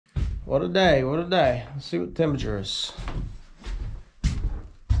What a day, what a day. Let's see what the temperature is.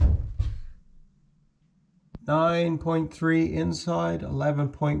 9.3 inside,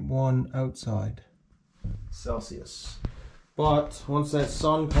 11.1 outside Celsius. But once that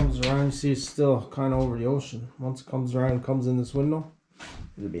sun comes around, you see it's still kind of over the ocean. Once it comes around, comes in this window,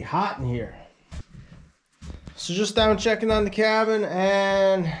 it'll be hot in here. So just down checking on the cabin,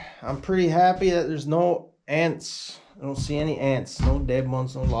 and I'm pretty happy that there's no ants. I don't see any ants, no dead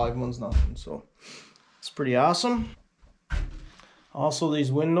ones, no live ones, nothing. So it's pretty awesome. Also,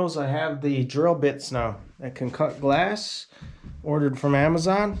 these windows, I have the drill bits now that can cut glass, ordered from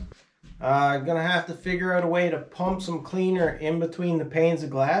Amazon. I'm gonna have to figure out a way to pump some cleaner in between the panes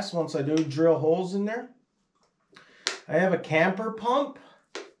of glass once I do drill holes in there. I have a camper pump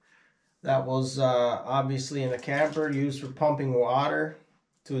that was obviously in the camper, used for pumping water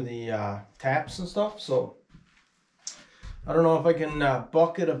to the taps and stuff. So I don't know if I can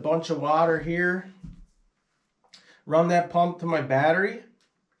bucket a bunch of water here, run that pump to my battery,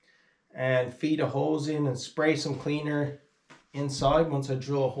 and feed a hose in and spray some cleaner inside once I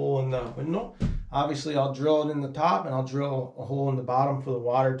drill a hole in the window. Obviously I'll drill it in the top, and I'll drill a hole in the bottom for the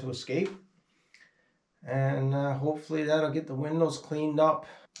water to escape. And hopefully that'll get the windows cleaned up.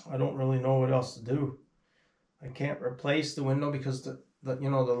 I don't really know what else to do. I can't replace the window because the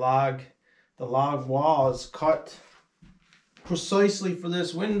log wall is cut precisely for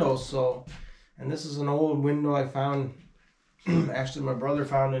this window. So, and this is an old window I found. Actually, my brother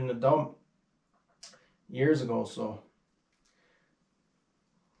found it in the dump years ago. So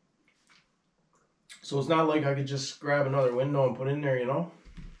it's not like I could just grab another window and put in there, you know.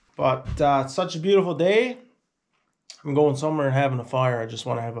 But it's such a beautiful day. I'm going somewhere and having a fire. I just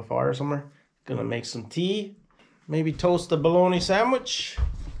want to have a fire somewhere. Gonna make some tea. Maybe toast a bologna sandwich.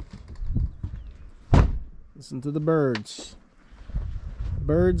 Listen to the birds.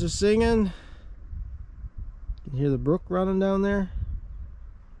 Birds are singing. You can hear the brook running down there.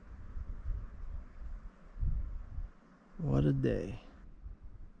 What a day.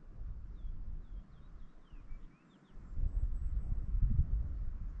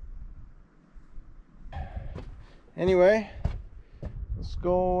 Anyway, let's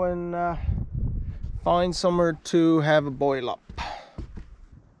go and find somewhere to have a boil up.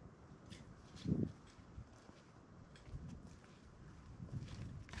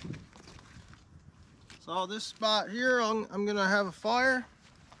 So this spot here, I'm gonna have a fire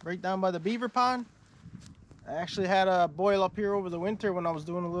right down by the beaver pond. I actually had a boil up here over the winter when I was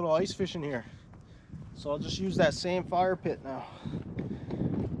doing a little ice fishing here. So I'll just use that same fire pit now.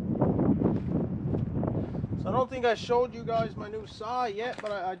 So I don't think I showed you guys my new saw yet,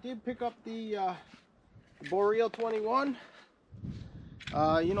 but I did pick up the Boreal 21.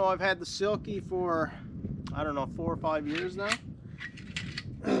 You know, I've had the Silky for, I don't know, 4 or 5 years now.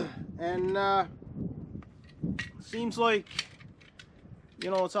 And seems like,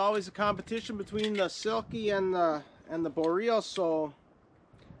 you know, it's always a competition between the Silky and the Boreal. So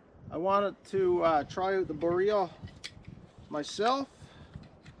I wanted to try out the Boreal myself.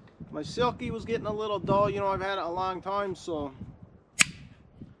 My Silky was getting a little dull, you know, I've had it a long time, so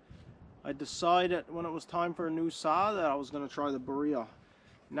I decided when it was time for a new saw that I was going to try the Boreal.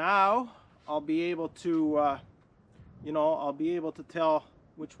 Now I'll be able to, you know, I'll be able to tell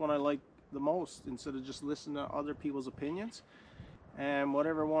which one I like the most instead of just listening to other people's opinions. And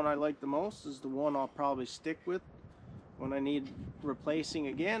whatever one I like the most is the one I'll probably stick with. When I need replacing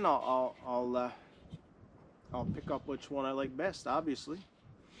again, I'll pick up which one I like best, obviously.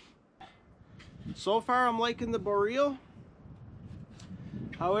 So far I'm liking the Boreal.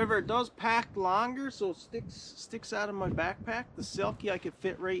 However, it does pack longer, so it sticks out of my backpack. The Silky I could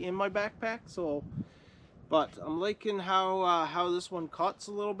fit right in my backpack, so but I'm liking how this one cuts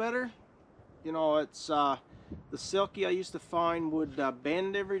a little better. You know, it's the Silky I used to find would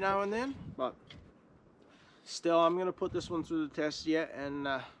bend every now and then, but still I'm gonna put this one through the test yet, and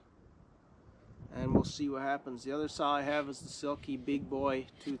we'll see what happens. The other saw I have is the Silky Big Boy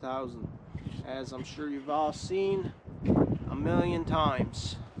 2000. As I'm sure you've all seen a million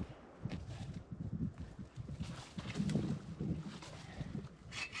times.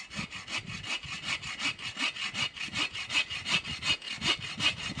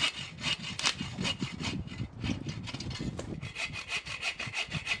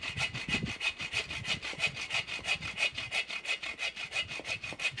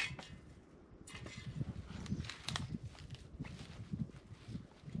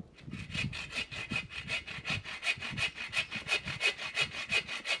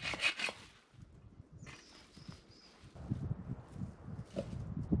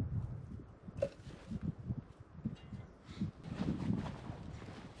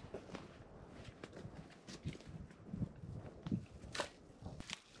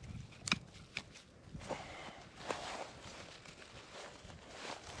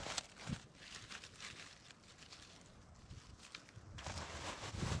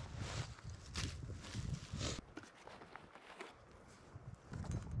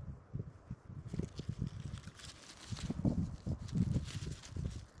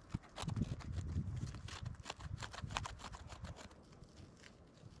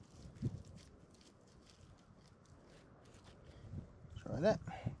 with it.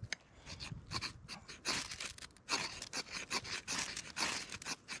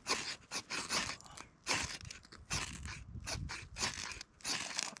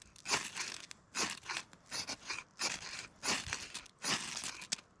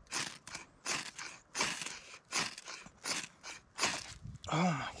 Oh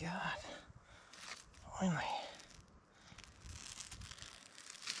my God. Finally.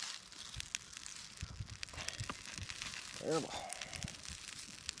 Terrible.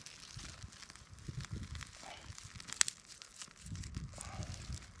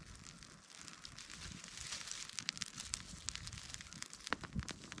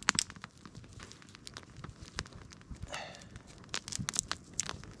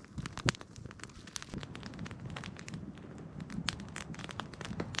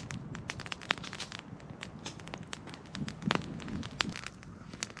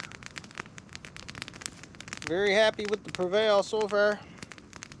 Very happy with the Prevail so far.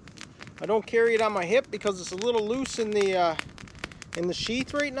 I don't carry it on my hip because it's a little loose in the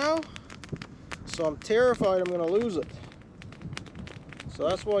sheath right now. So I'm terrified I'm going to lose it. So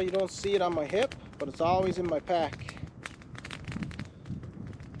that's why you don't see it on my hip, but it's always in my pack.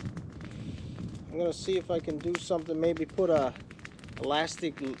 I'm going to see if I can do something, maybe put a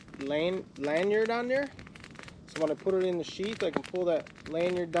elastic lanyard on there. So when I put it in the sheath, I can pull that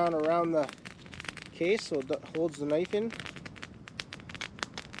lanyard down around the case so it holds the knife in.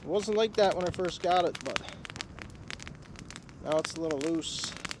 It wasn't like that when I first got it, but now it's a little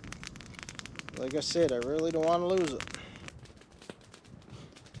loose. Like I said, I really don't want to lose it.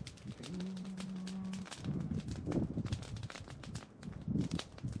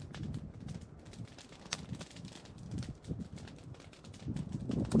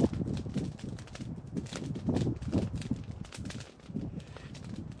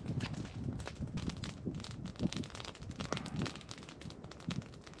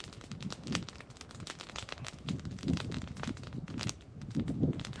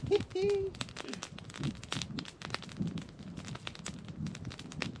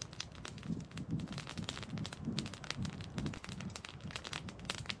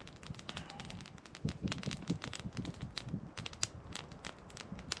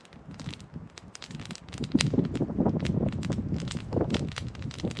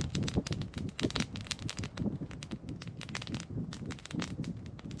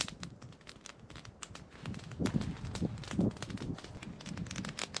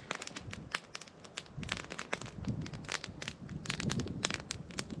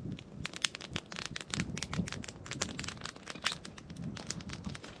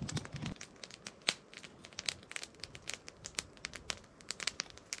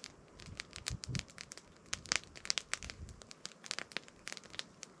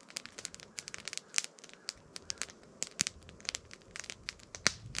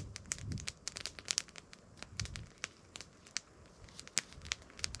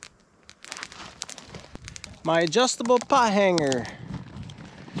 My adjustable pot hanger.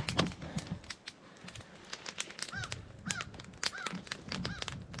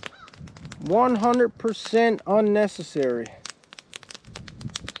 $100% unnecessary,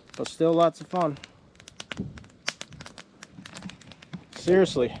 but still lots of fun.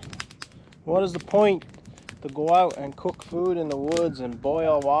 Seriously, what is the point to go out and cook food in the woods and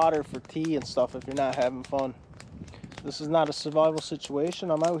boil water for tea and stuff if you're not having fun? This is not a survival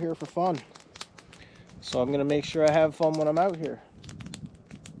situation. I'm out here for fun. So I'm going to make sure I have fun when I'm out here.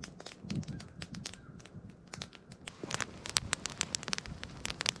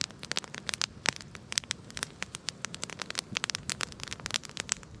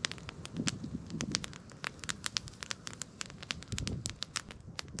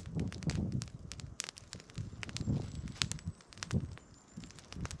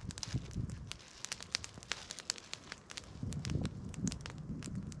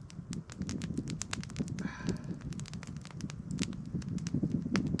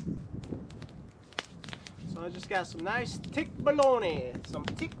 I just got some nice thick bologna, some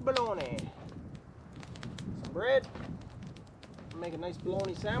bread. Make a nice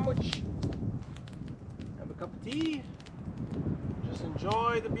bologna sandwich. Have a cup of tea. Just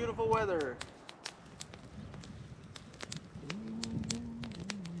enjoy the beautiful weather.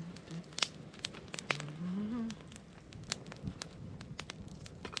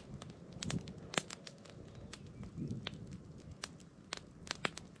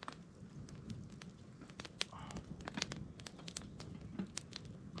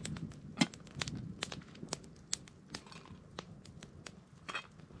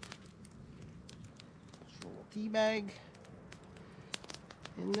 Tea bag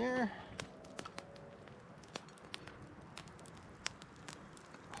in there.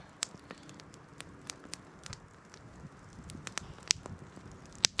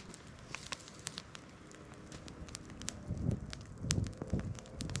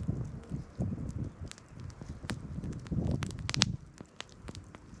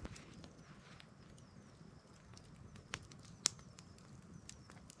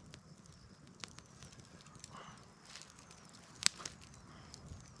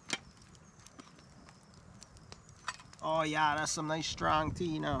 Oh yeah, that's some nice strong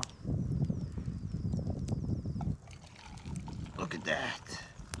tea now. Look at that.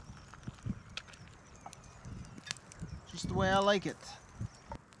 Just the way I like it.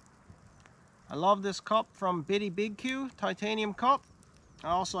 I love this cup from Bitty Big Q, titanium cup. I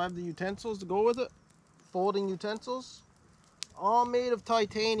also have the utensils to go with it. Folding utensils. All made of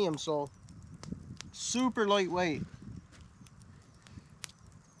titanium, so super lightweight.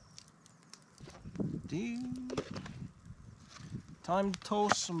 Time to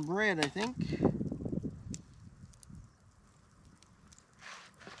toast some bread, I think.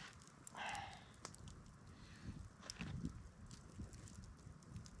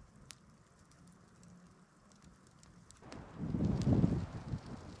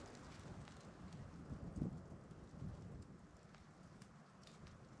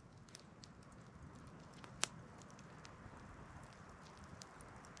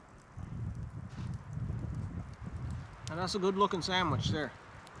 And that's a good looking sandwich there.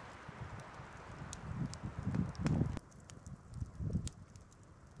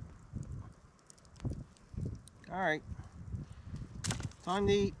 Alright. Time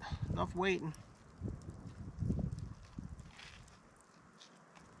to eat. Enough waiting.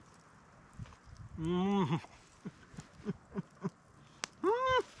 Mmm.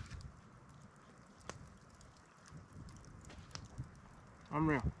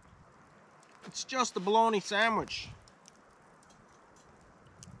 Unreal. It's just a bologna sandwich.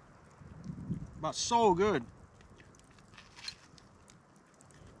 But so good.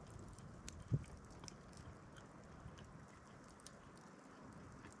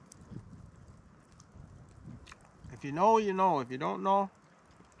 If you know, you know. If you don't know,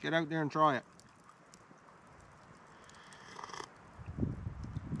 get out there and try it.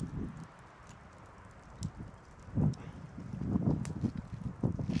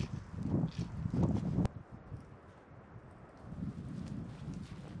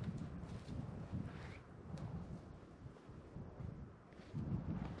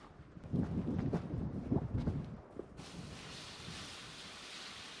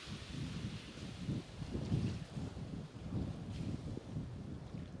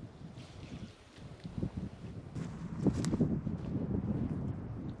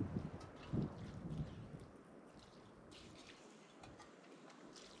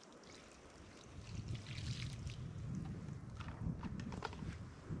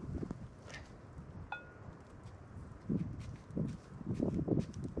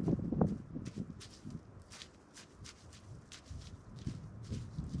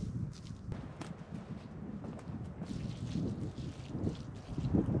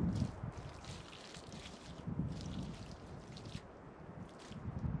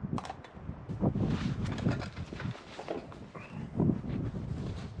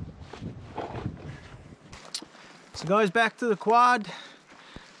 So guys, back to the quad.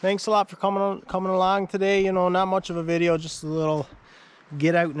 Thanks a lot for coming along today. You know, not much of a video, just a little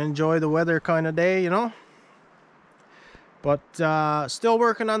get out and enjoy the weather kind of day, you know. But still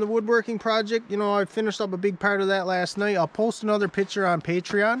working on the woodworking project. You know, I finished up a big part of that last night. I'll post another picture on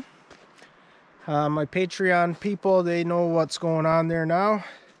Patreon. My Patreon people, they know what's going on there now.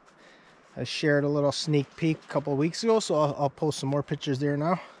 I shared a little sneak peek a couple of weeks ago, so I'll post some more pictures there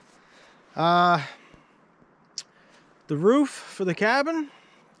now. The roof for the cabin,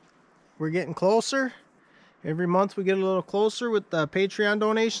 we're getting closer. Every month we get a little closer with the Patreon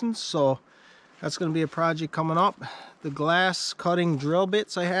donations, so that's going to be a project coming up. The glass cutting drill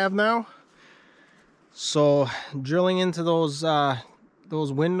bits I have now, so drilling into those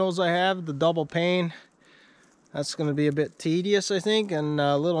windows I have, the double pane, that's going to be a bit tedious, I think, and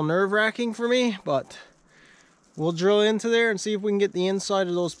a little nerve-wracking for me, but we'll drill into there and see if we can get the inside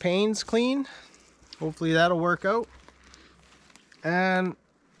of those panes clean. Hopefully that'll work out. And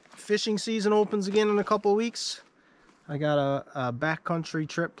fishing season opens again in a couple of weeks. I got a backcountry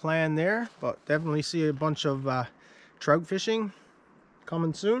trip planned there, but definitely see a bunch of trout fishing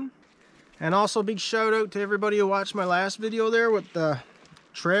coming soon. And also big shout out to everybody who watched my last video there with the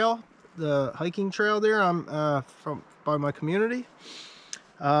trail, the hiking trail there by my community.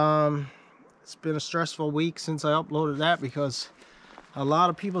 It's been a stressful week since I uploaded that because a lot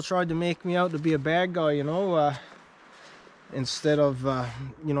of people tried to make me out to be a bad guy, you know, instead of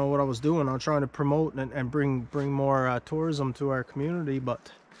you know, what I was doing. I was trying to promote and bring more tourism to our community,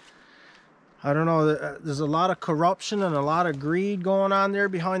 but I don't know, there's a lot of corruption and a lot of greed going on there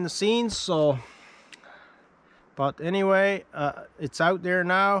behind the scenes. So, but anyway, it's out there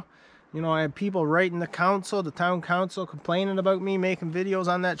now. You know, I have people writing the town council, complaining about me making videos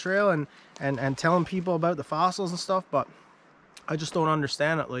on that trail and telling people about the fossils and stuff, but I just don't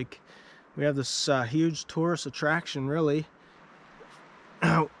understand it. Like, we have this huge tourist attraction, really.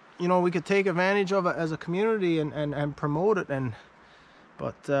 You know, we could take advantage of it as a community and promote it,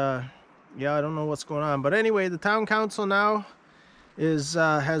 but yeah, I don't know what's going on. But anyway, the town council now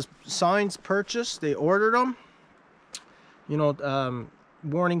has signs purchased. They ordered them, you know,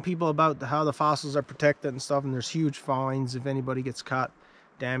 warning people about how the fossils are protected and stuff, and there's huge fines if anybody gets caught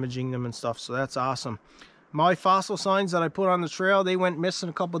damaging them and stuff, so that's awesome. My fossil signs that I put on the trail, they went missing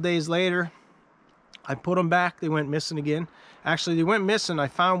a couple days later. I put them back, they went missing again. Actually, they went missing. I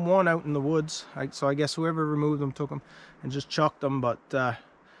found one out in the woods, so I guess whoever removed them took them and just chucked them, but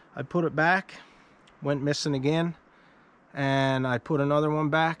I put it back, went missing again, and I put another one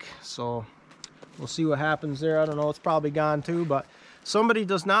back, so we'll see what happens there. I don't know, it's probably gone too, but somebody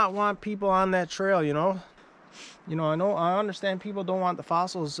does not want people on that trail, you know. I understand people don't want the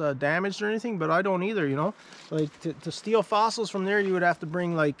fossils damaged or anything, but I don't either, you know. Like, to steal fossils from there, you would have to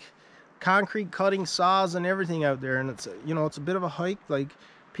bring, like, concrete cutting saws and everything out there, and it's, you know, it's a bit of a hike. Like,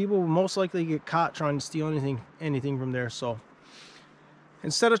 people will most likely get caught trying to steal anything from there. So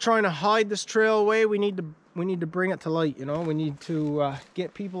instead of trying to hide this trail away, we need to bring it to light, you know. We need to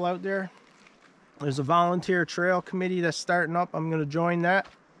get people out there. There's a volunteer trail committee that's starting up. I'm going to join that.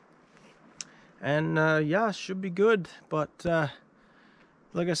 And yeah, it should be good. But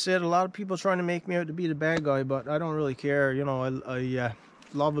like I said, a lot of people trying to make me out to be the bad guy, but I don't really care. You know, I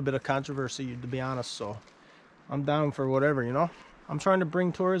love a bit of controversy, to be honest, so I'm down for whatever, you know. I'm trying to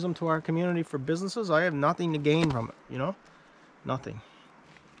bring tourism to our community for businesses. I have nothing to gain from it, you know, nothing.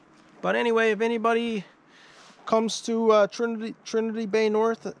 But anyway, if anybody comes to Trinity Bay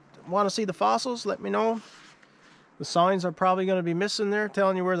North, want to see the fossils, let me know. The signs are probably going to be missing there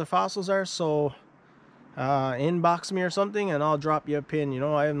telling you where the fossils are, so inbox me or something and I'll drop you a pin. You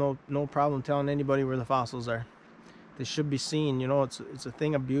know, I have no problem telling anybody where the fossils are. They should be seen, you know. It's a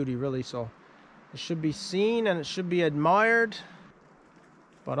thing of beauty, really, so it should be seen and it should be admired,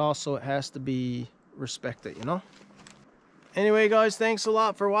 but also it has to be respected, you know. Anyway, guys, thanks a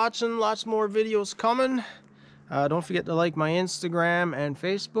lot for watching. Lots more videos coming. Don't forget to like my Instagram and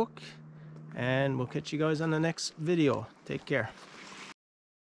Facebook, and we'll catch you guys on the next video. Take care.